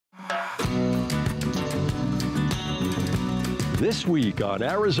This week on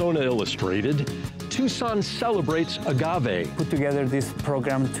Arizona Illustrated, Tucson celebrates agave. Put together this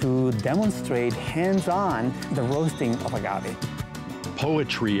program to demonstrate hands-on the roasting of agave.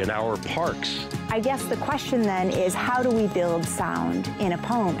 Poetry in our parks. I guess the question then is, how do we build sound in a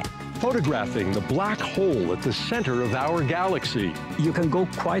poem? Photographing the black hole at the center of our galaxy. You can go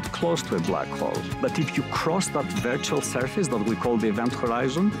quite close to a black hole, but if you cross that virtual surface that we call the event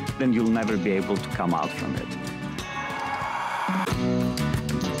horizon, then you'll never be able to come out from it.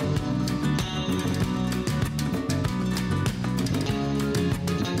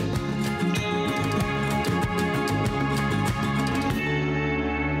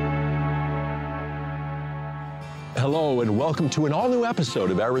 Hello and welcome to an all-new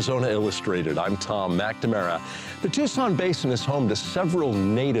episode of Arizona Illustrated. I'm Tom McNamara. The Tucson Basin is home to several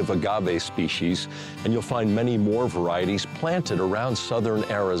native agave species, and you'll find many more varieties planted around southern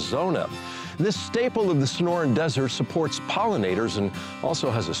Arizona. This staple of the Sonoran Desert supports pollinators and also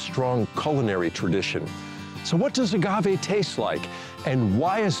has a strong culinary tradition. So what does agave taste like, and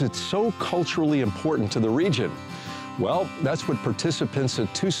why is it so culturally important to the region? Well, that's what participants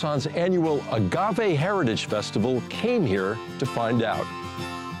at Tucson's annual Agave Heritage Festival came here to find out.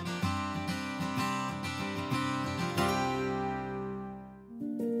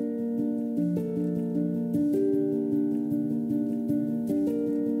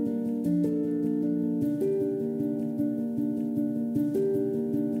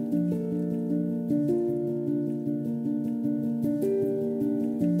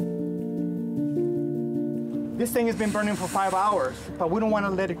 This thing has been burning for 5 hours, but we don't want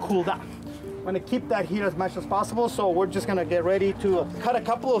to let it cool down. We want to keep that heat as much as possible, so we're just going to get ready to cut a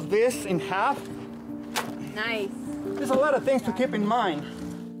couple of this in half. Nice. There's a lot of things to keep in mind.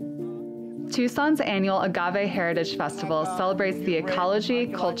 Tucson's annual Agave Heritage Festival celebrates the ecology,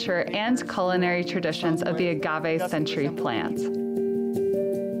 culture, and culinary traditions of the agave century plant.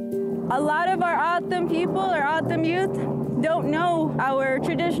 A lot of our O'odham people or O'odham youth don't know our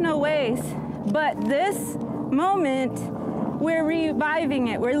traditional ways, but this moment, we're reviving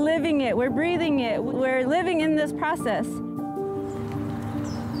it, we're living it, we're breathing it, we're living in this process.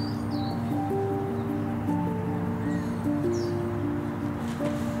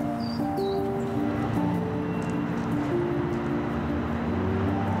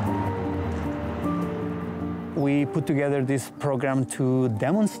 We put together this program to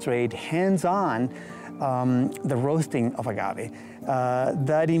demonstrate hands-on the roasting of agave.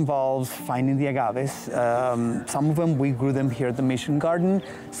 That involves finding the agaves. Some of them, we grew them here at the Mission Garden.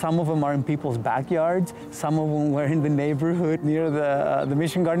 Some of them are in people's backyards. Some of them were in the neighborhood near the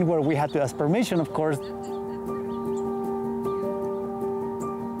Mission Garden, where we had to ask permission, of course.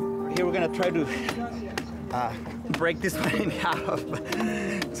 Here we're going to try to break this one in half.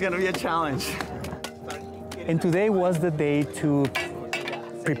 It's going to be a challenge. And today was the day to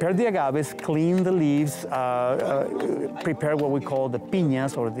prepare the agaves, clean the leaves, prepare what we call the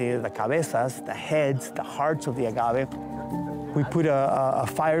piñas, or the cabezas, the heads, the hearts of the agave. We put a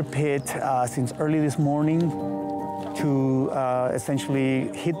fire pit since early this morning to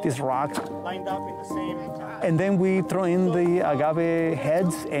essentially hit these rocks. Lined up in the same. And then we throw in the agave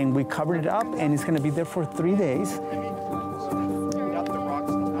heads and we cover it up, and it's going to be there for 3 days.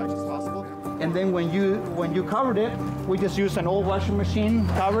 And then when you covered it, we just use an old washing machine,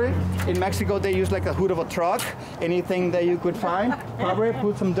 cover it. In Mexico, they use like a hood of a truck, anything that you could find, cover it,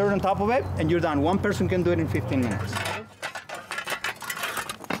 put some dirt on top of it, and you're done. One person can do it in 15 minutes.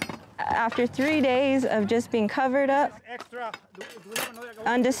 After 3 days of just being covered up,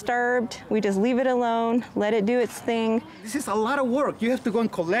 undisturbed, we just leave it alone, let it do its thing. This is a lot of work. You have to go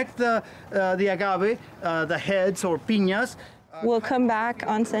and collect the agave, the heads or piñas. We'll come back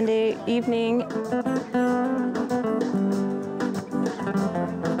on Sunday evening.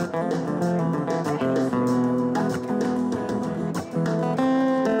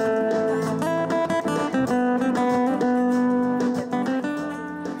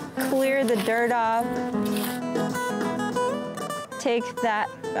 Clear the dirt off. Take that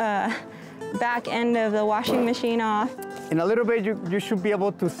back end of the washing machine off. In a little bit, you should be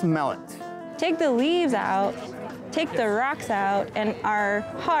able to smell it. Take the leaves out. Take the rocks out, and our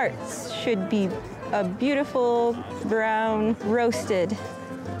hearts should be a beautiful brown roasted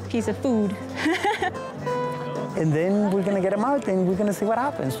piece of food. And then we're going to get them out and we're going to see what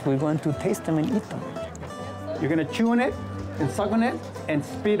happens. We're going to taste them and eat them. You're going to chew on it and suck on it and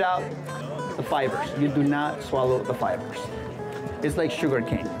spit out the fibers. You do not swallow the fibers. It's like sugar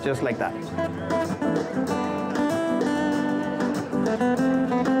cane, just like that.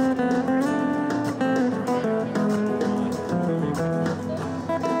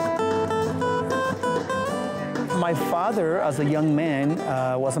 My My father, as a young man,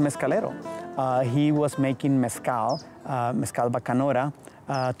 was a mezcalero. He was making mezcal bacanora,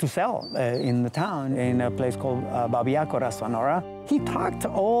 to sell in the town in a place called Babiácora, Sonora. He talked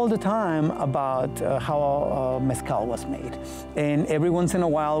all the time about how mezcal was made. And every once in a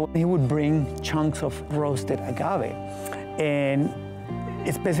while, he would bring chunks of roasted agave. And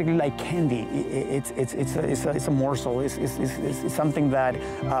it's basically like candy. It's a morsel. It's something that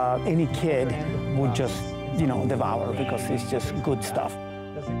any kid would just, devour because it's just good stuff.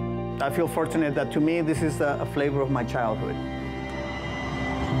 I feel fortunate that to me, this is a flavor of my childhood.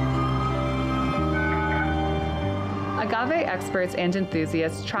 Agave experts and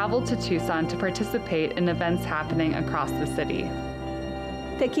enthusiasts traveled to Tucson to participate in events happening across the city.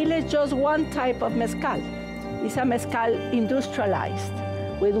 Tequila is just one type of mezcal. It's a mezcal industrialized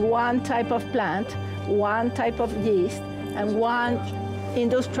with one type of plant, one type of yeast, and one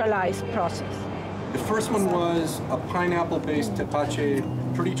industrialized process. The first one was a pineapple-based tepache,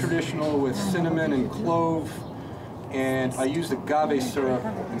 pretty traditional with cinnamon and clove, and I used agave syrup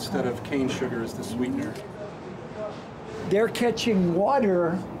instead of cane sugar as the sweetener. They're catching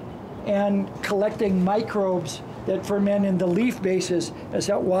water and collecting microbes that ferment in the leaf bases as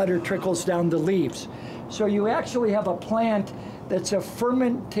that water trickles down the leaves. So you actually have a plant that's a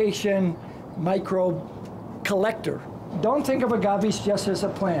fermentation microbe collector. Don't think of agaves just as a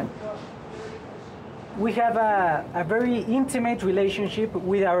plant. We have a very intimate relationship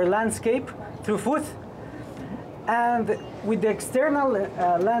with our landscape through food and with the external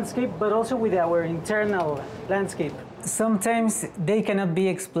landscape, but also with our internal landscape. Sometimes they cannot be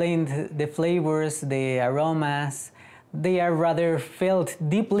explained, the flavors, the aromas. They are rather felt,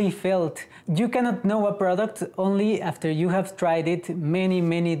 deeply felt. You cannot know a product only after you have tried it many,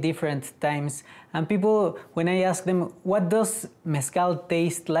 many different times. And people, when I ask them, what does mezcal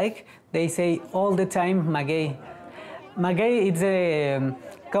taste like? They say all the time, maguey. Maguey is a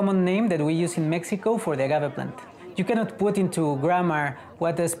common name that we use in Mexico for the agave plant. You cannot put into grammar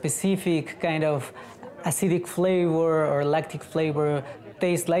what a specific kind of acidic flavor or lactic flavor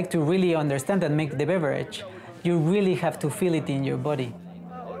tastes like to really understand and make the beverage. You really have to feel it in your body.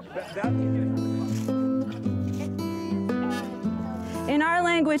 In our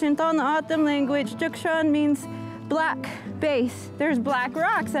language, in Tohono O'odham language, Tucson means black base. There's black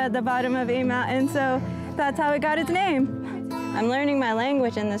rocks at the bottom of a mountain, so that's how it got its name. I'm learning my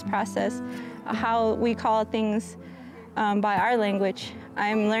language in this process, how we call things by our language.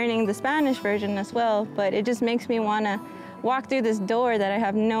 I'm learning the Spanish version as well, but it just makes me want to walk through this door that I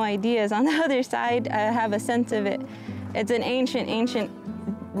have no ideas. On the other side, I have a sense of it. It's an ancient, ancient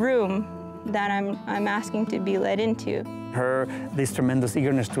room that I'm asking to be led into. This tremendous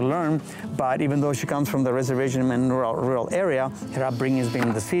eagerness to learn, but even though she comes from the reservation and rural area, her upbringing has been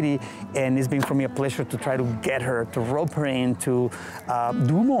in the city, and it's been for me a pleasure to try to get her, to rope her in, to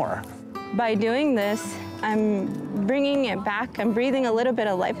do more. By doing this, I'm bringing it back. I'm breathing a little bit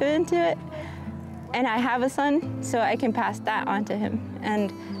of life into it. And I have a son, so I can pass that on to him.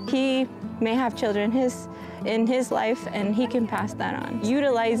 And he may have children in his life, and he can pass that on.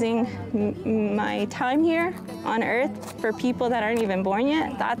 Utilizing my time here on Earth for people that aren't even born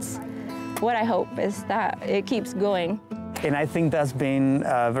yet, that's what I hope, is that it keeps going. And I think that's been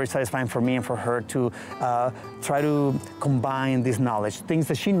very satisfying for me and for her to try to combine this knowledge, things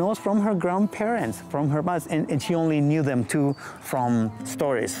that she knows from her grandparents, from her mothers, and she only knew them too from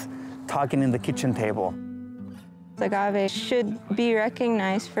stories, talking in the kitchen table. Agave should be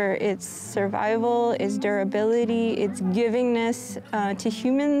recognized for its survival, its durability, its givingness to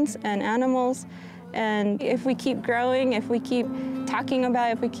humans and animals. And if we keep growing, if we keep talking about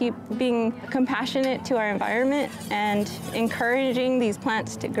it, if we keep being compassionate to our environment and encouraging these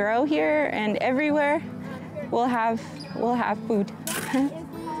plants to grow here and everywhere, we'll have food.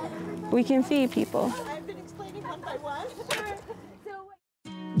 We can feed people. I've been explaining one by one.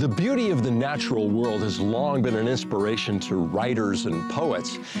 The beauty of the natural world has long been an inspiration to writers and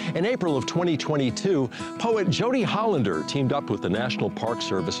poets. In April of 2022, poet Jodie Hollander teamed up with the National Park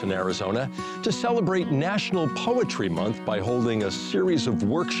Service in Arizona to celebrate National Poetry Month by holding a series of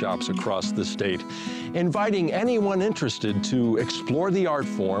workshops across the state, inviting anyone interested to explore the art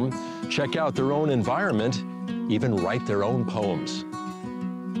form, check out their own environment, even write their own poems.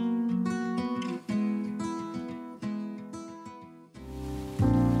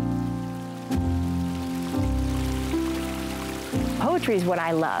 Poetry is what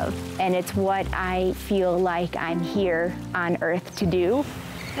I love, and it's what I feel like I'm here on Earth to do.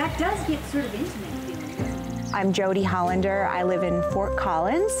 That does get sort of intimate feeling, doesn't it? I'm Jodie Hollander. I live in Fort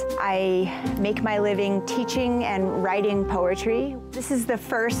Collins. I make my living teaching and writing poetry. This is the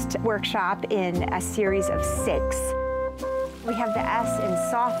first workshop in a series of 6. We have the S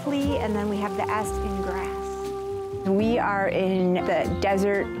in softly, and then we have the S in grass. We are in the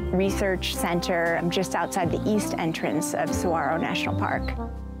Desert Research Center just outside the east entrance of Saguaro National Park.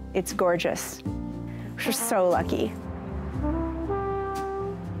 It's gorgeous. We're so lucky.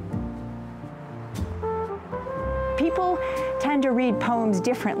 People tend to read poems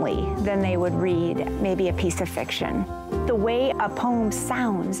differently than they would read maybe a piece of fiction. The way a poem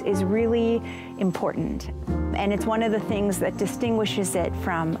sounds is really important, and it's one of the things that distinguishes it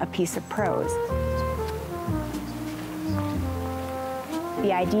from a piece of prose.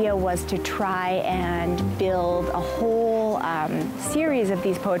 The idea was to try and build a whole series of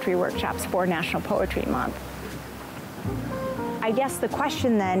these poetry workshops for National Poetry Month. I guess the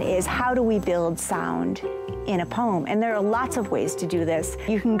question then is, how do we build sound in a poem? And there are lots of ways to do this.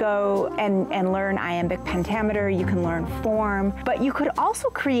 You can go and learn iambic pentameter, you can learn form, but you could also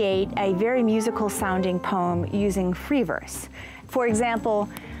create a very musical sounding poem using free verse. For example,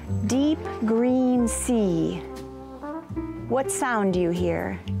 deep green sea. What sound do you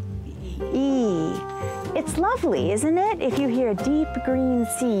hear? E. It's lovely, isn't it? If you hear deep green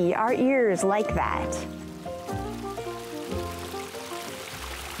sea, our ears like that.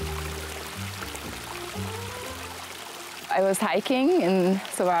 I was hiking in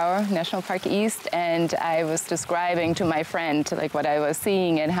Saguaro National Park East, and I was describing to my friend like what I was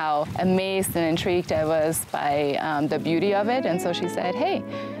seeing and how amazed and intrigued I was by the beauty of it. And so she said, hey,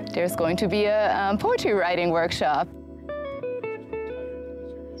 there's going to be a poetry writing workshop.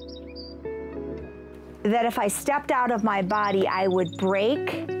 That if I stepped out of my body, I would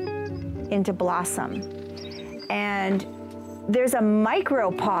break into blossom. And there's a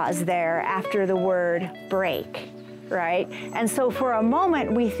micro pause there after the word break. Right? And so for a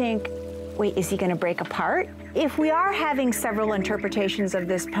moment we think, wait, is he going to break apart? If we are having several interpretations of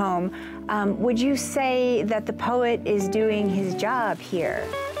this poem, would you say that the poet is doing his job here?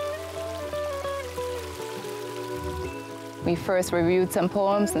 We first reviewed some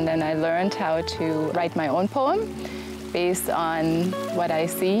poems, and then I learned how to write my own poem based on what I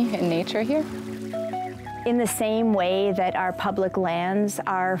see in nature here. In the same way that our public lands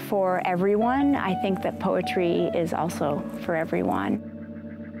are for everyone, I think that poetry is also for everyone.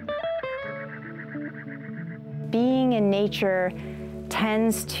 Being in nature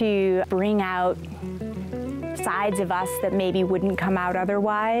tends to bring out sides of us that maybe wouldn't come out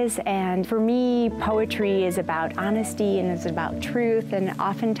otherwise. And for me, poetry is about honesty and it's about truth. And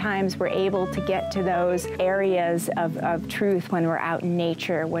oftentimes we're able to get to those areas of truth when we're out in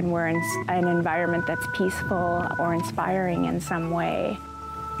nature, when we're in an environment that's peaceful or inspiring in some way.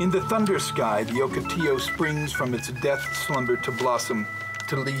 In the thunder sky, the ocotillo springs from its death slumber to blossom,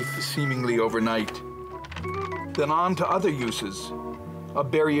 to leaf seemingly overnight. Then on to other uses, a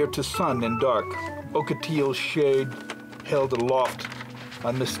barrier to sun and dark, ocotillo's shade held aloft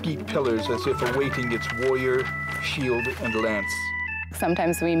on mesquite pillars as if awaiting its warrior, shield, and lance.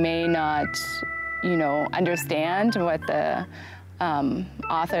 Sometimes we may not, understand what the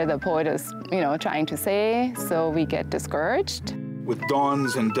author, the poet is, trying to say, so we get discouraged. With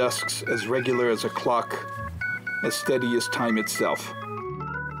dawns and dusks as regular as a clock, as steady as time itself.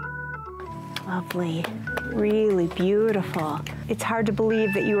 Lovely, really beautiful. It's hard to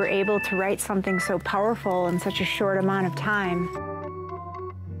believe that you were able to write something so powerful in such a short amount of time.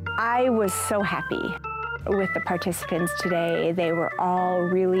 I was so happy with the participants today. They were all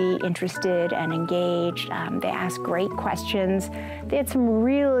really interested and engaged. They asked great questions. They had some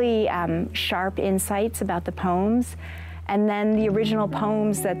really sharp insights about the poems. And then the original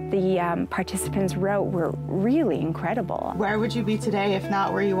poems that the participants wrote were really incredible. Where would you be today if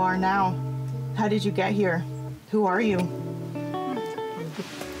not where you are now? How did you get here? Who are you? Love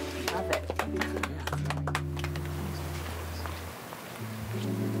it.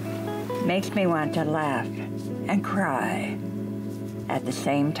 Makes me want to laugh and cry at the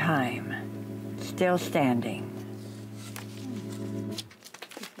same time. Still standing.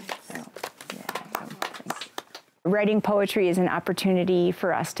 Writing poetry is an opportunity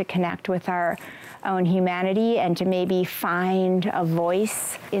for us to connect with our own humanity and to maybe find a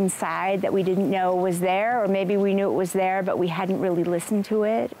voice inside that we didn't know was there, or maybe we knew it was there, but we hadn't really listened to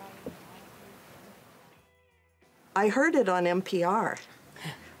it. I heard it on NPR.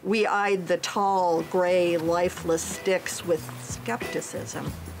 We eyed the tall, gray, lifeless sticks with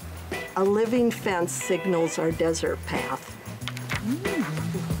skepticism. A living fence signals our desert path.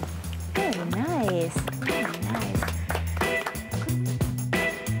 Very nice. Very nice.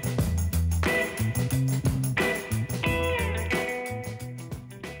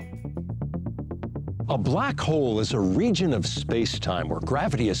 A black hole is a region of space-time where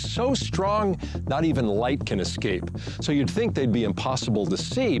gravity is so strong, not even light can escape. So you'd think they'd be impossible to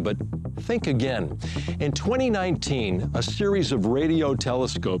see, but think again. In 2019, a series of radio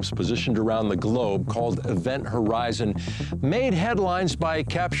telescopes positioned around the globe called Event Horizon made headlines by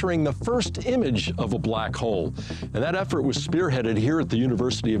capturing the first image of a black hole. And that effort was spearheaded here at the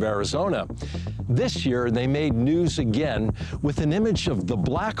University of Arizona. This year, they made news again with an image of the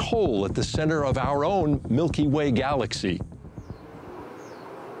black hole at the center of our own Milky Way galaxy.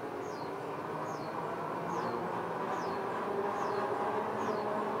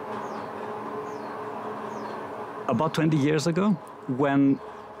 About 20 years ago, when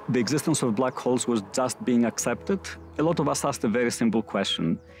the existence of black holes was just being accepted, a lot of us asked a very simple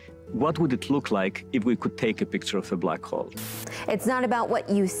question. What would it look like if we could take a picture of a black hole? It's not about what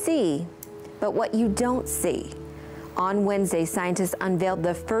you see, but what you don't see. On Wednesday, scientists unveiled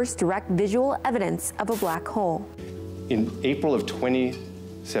the first direct visual evidence of a black hole. In April of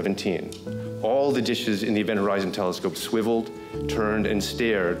 2017, all the dishes in the Event Horizon telescope swiveled, turned, and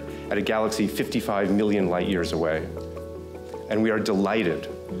stared at a galaxy 55 million light years away. And we are delighted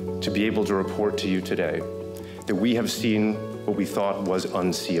to be able to report to you today that we have seen what we thought was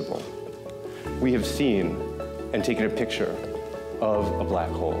unseeable. We have seen and taken a picture of a black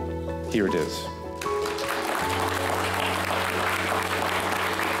hole. Here it is.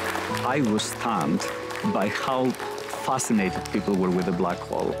 I was stunned by how fascinated people were with the black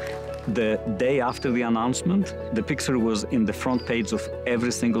hole. The day after the announcement, the picture was in the front page of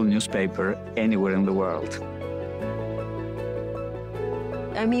every single newspaper anywhere in the world.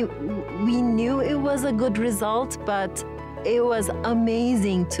 I mean, we knew it was a good result, but it was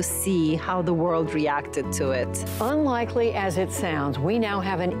amazing to see how the world reacted to it. Unlikely as it sounds, we now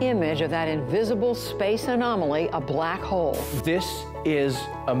have an image of that invisible space anomaly, a black hole. This is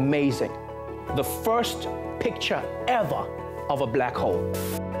amazing. The first picture ever of a black hole.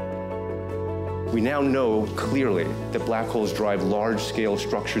 We now know clearly that black holes drive large-scale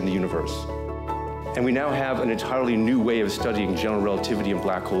structure in the universe. And we now have an entirely new way of studying general relativity in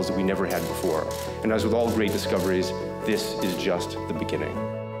black holes that we never had before. And as with all great discoveries, this is just the beginning.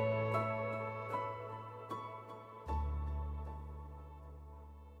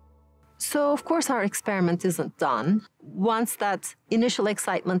 So, of course, our experiment isn't done. Once that initial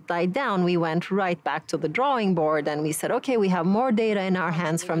excitement died down, we went right back to the drawing board and we said, okay, we have more data in our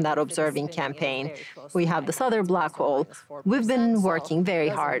hands from that observing campaign. We have this other black hole. We've been working very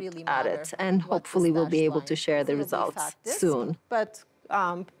hard at it, and hopefully we'll be able to share the results soon. But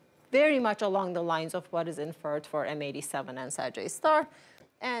very much along the lines of what is inferred for M87 and Sagittarius star.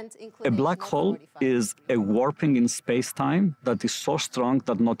 A black hole is a warping in space-time that is so strong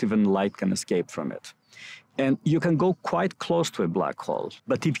that not even light can escape from it. And you can go quite close to a black hole,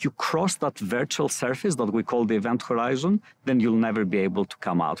 but if you cross that virtual surface that we call the event horizon, then you'll never be able to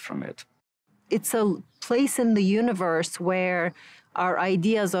come out from it. It's a place in the universe where our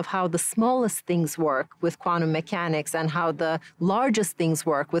ideas of how the smallest things work with quantum mechanics and how the largest things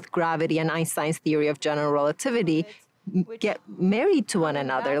work with gravity and Einstein's theory of general relativity get married to one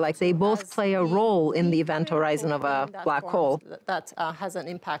another, like they both play a role in the event horizon of a black hole. That has an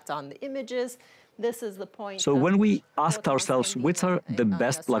impact on the images. This is the point. So when we asked ourselves which are the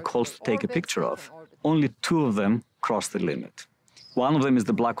best black holes to take a picture of, only two of them cross the limit. One of them is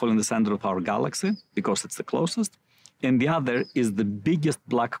the black hole in the center of our galaxy, because it's the closest, and the other is the biggest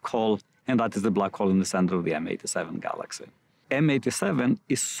black hole, and that is the black hole in the center of the M87 galaxy. M87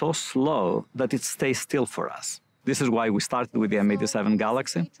 is so slow that it stays still for us. This is why we started with the M87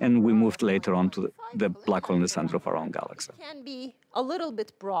 galaxy, and we moved later on to the black hole in the center of our own galaxy. It can be a little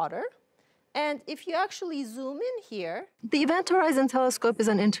bit broader. And if you actually zoom in here... The Event Horizon Telescope is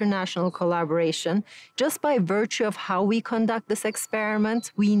an international collaboration. Just by virtue of how we conduct this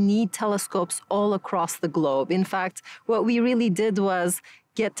experiment, we need telescopes all across the globe. In fact, what we really did was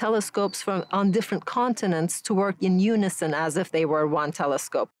get telescopes on different continents to work in unison as if they were one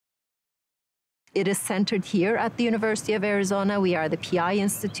telescope. It is centered here at the University of Arizona. We are the PI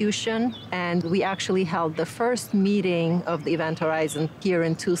institution, and we actually held the first meeting of the Event Horizon here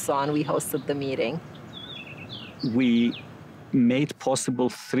in Tucson. We hosted the meeting. We made possible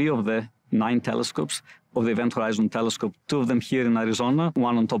 3 of the 9 telescopes of the Event Horizon telescope, 2 of them here in Arizona,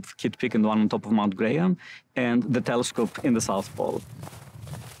 one on top of Kitt Peak and one on top of Mount Graham, and the telescope in the South Pole.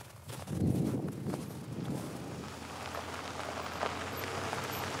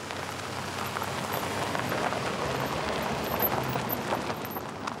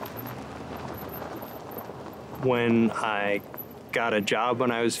 When I got a job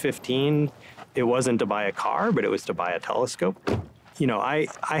when I was 15, it wasn't to buy a car, but it was to buy a telescope. You know, I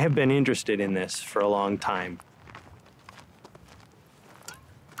have been interested in this for a long time.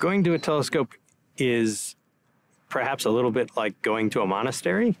 Going to a telescope is perhaps a little bit like going to a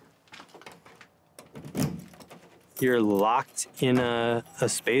monastery. You're locked in a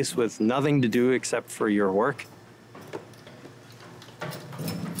space with nothing to do except for your work.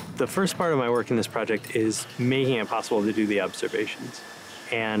 The first part of my work in this project is making it possible to do the observations.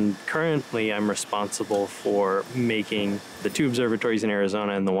 And currently I'm responsible for making the 2 observatories in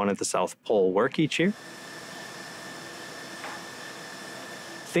Arizona and the one at the South Pole work each year.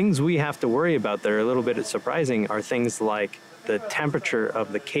 Things we have to worry about that are a little bit surprising are things like the temperature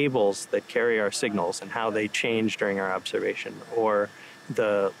of the cables that carry our signals and how they change during our observation, or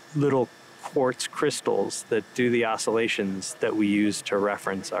the little quartz crystals that do the oscillations that we use to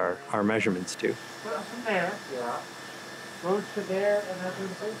reference our measurements to.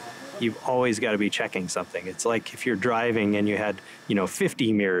 You've always got to be checking something. It's like if you're driving and you had,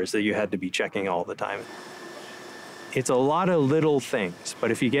 50 mirrors that you had to be checking all the time. It's a lot of little things, but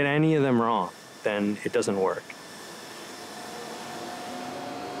if you get any of them wrong, then it doesn't work.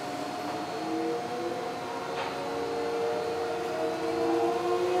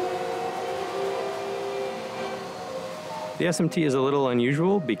 The SMT is a little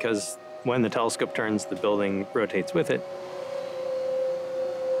unusual because when the telescope turns, the building rotates with it.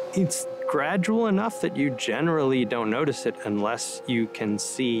 It's gradual enough that you generally don't notice it unless you can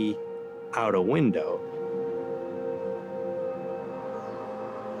see out a window.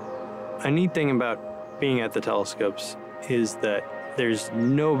 A neat thing about being at the telescopes is that there's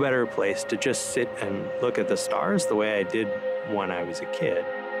no better place to just sit and look at the stars the way I did when I was a kid.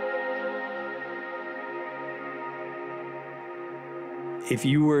 If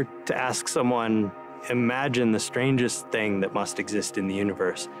you were to ask someone, imagine the strangest thing that must exist in the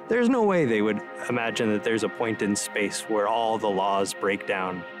universe, there's no way they would imagine that there's a point in space where all the laws break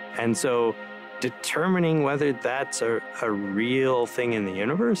down. And so determining whether that's a real thing in the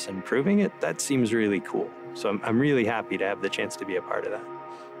universe and proving it, that seems really cool. So I'm really happy to have the chance to be a part of that.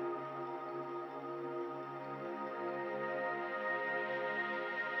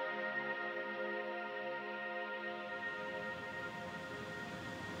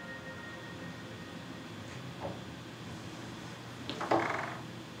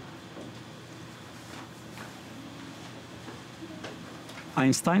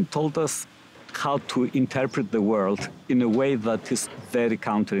 Einstein told us how to interpret the world in a way that is very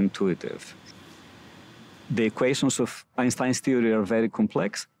counterintuitive. The equations of Einstein's theory are very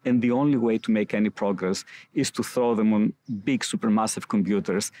complex, and the only way to make any progress is to throw them on big supermassive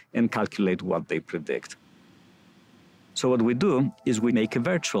computers and calculate what they predict. So what we do is we make a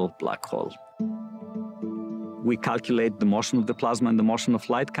virtual black hole. We calculate the motion of the plasma and the motion of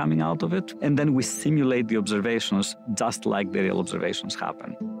light coming out of it, and then we simulate the observations just like the real observations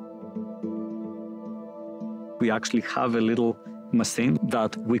happen. We actually have a little machine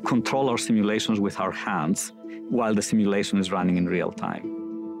that we control our simulations with our hands while the simulation is running in real time.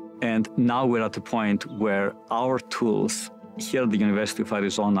 And now we're at a point where our tools here at the University of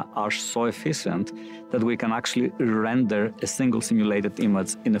Arizona are so efficient that we can actually render a single simulated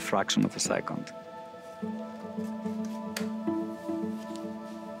image in a fraction of a second.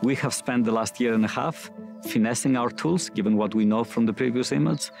 We have spent the last year and a half finessing our tools, given what we know from the previous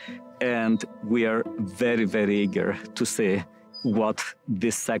image, and we are very, very eager to see what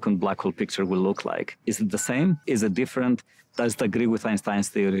this second black hole picture will look like. Is it the same? Is it different? Does it agree with Einstein's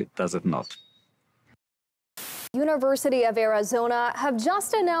theory? Does it not? University of Arizona have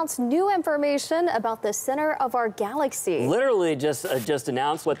just announced new information about the center of our galaxy. Literally just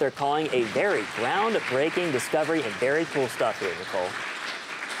announced what they're calling a very groundbreaking discovery, and very cool stuff here, Nicole.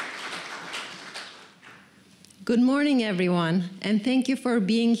 Good morning, everyone, and thank you for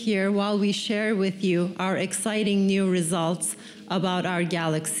being here while we share with you our exciting new results about our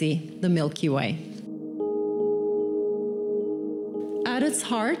galaxy, the Milky Way. At its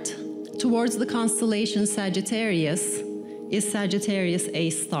heart, towards the constellation Sagittarius, is Sagittarius A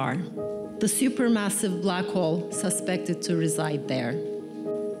star, the supermassive black hole suspected to reside there.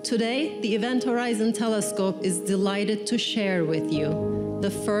 Today, the Event Horizon Telescope is delighted to share with you the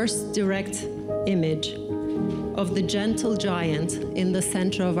first direct image of the gentle giant in the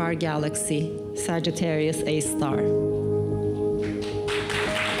center of our galaxy, Sagittarius A star.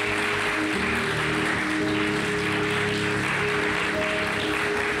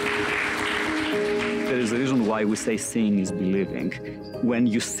 There is a reason why we say seeing is believing. When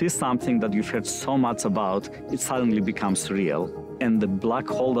you see something that you've heard so much about, it suddenly becomes real. And the black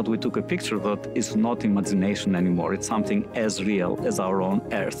hole that we took a picture of that is not imagination anymore. It's something as real as our own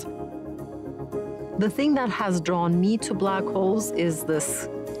Earth. The thing that has drawn me to black holes is this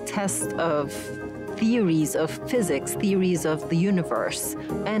test of theories of physics, theories of the universe.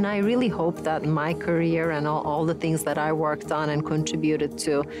 And I really hope that my career and all the things that I worked on and contributed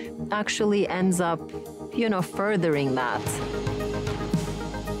to actually ends up, furthering that.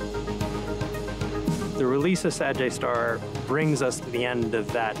 The release of Sagittarius Star brings us to the end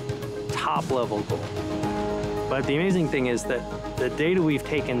of that top-level goal. But the amazing thing is that the data we've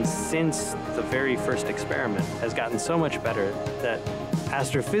taken since the very first experiment has gotten so much better that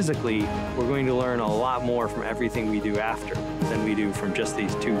astrophysically, we're going to learn a lot more from everything we do after than we do from just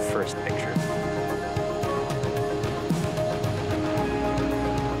these two first pictures.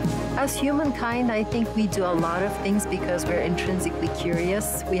 As humankind, I think we do a lot of things because we're intrinsically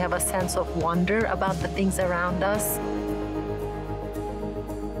curious. We have a sense of wonder about the things around us.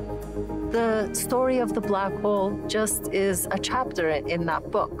 The story of the black hole just is a chapter in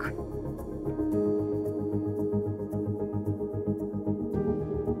that book.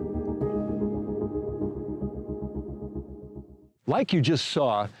 Like you just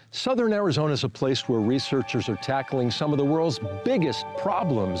saw, Southern Arizona is a place where researchers are tackling some of the world's biggest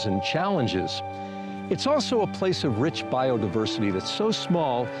problems and challenges. It's also a place of rich biodiversity that's so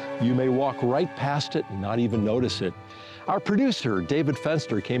small, you may walk right past it and not even notice it. Our producer, David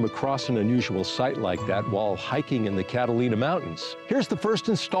Fenster, came across an unusual site like that while hiking in the Catalina Mountains. Here's the first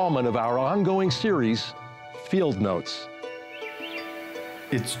installment of our ongoing series, Field Notes.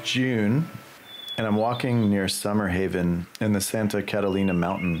 It's June, and I'm walking near Summer Haven in the Santa Catalina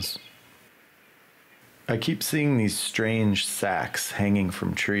Mountains. I keep seeing these strange sacks hanging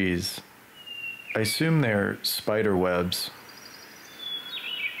from trees. I assume they're spider webs.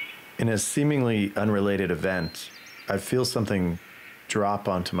 In a seemingly unrelated event, I feel something drop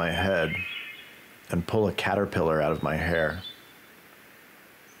onto my head and pull a caterpillar out of my hair.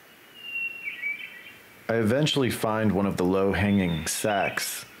 I eventually find one of the low-hanging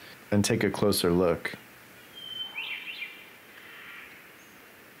sacks and take a closer look.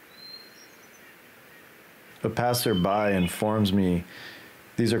 A passerby informs me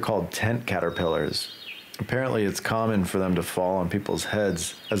these are called tent caterpillars. Apparently, it's common for them to fall on people's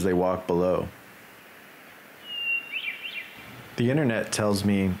heads as they walk below. The internet tells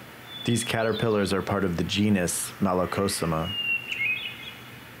me these caterpillars are part of the genus Malacosima.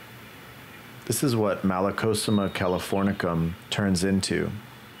 This is what Malacosima californicum turns into.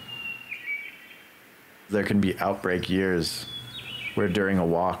 There can be outbreak years where during a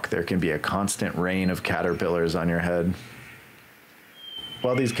walk there can be a constant rain of caterpillars on your head.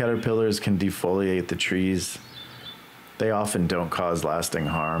 While these caterpillars can defoliate the trees, they often don't cause lasting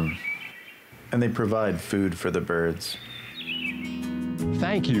harm, and they provide food for the birds.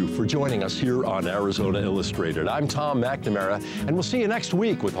 Thank you for joining us here on Arizona Illustrated. I'm Tom McNamara, and we'll see you next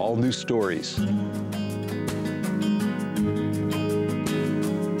week with all new stories.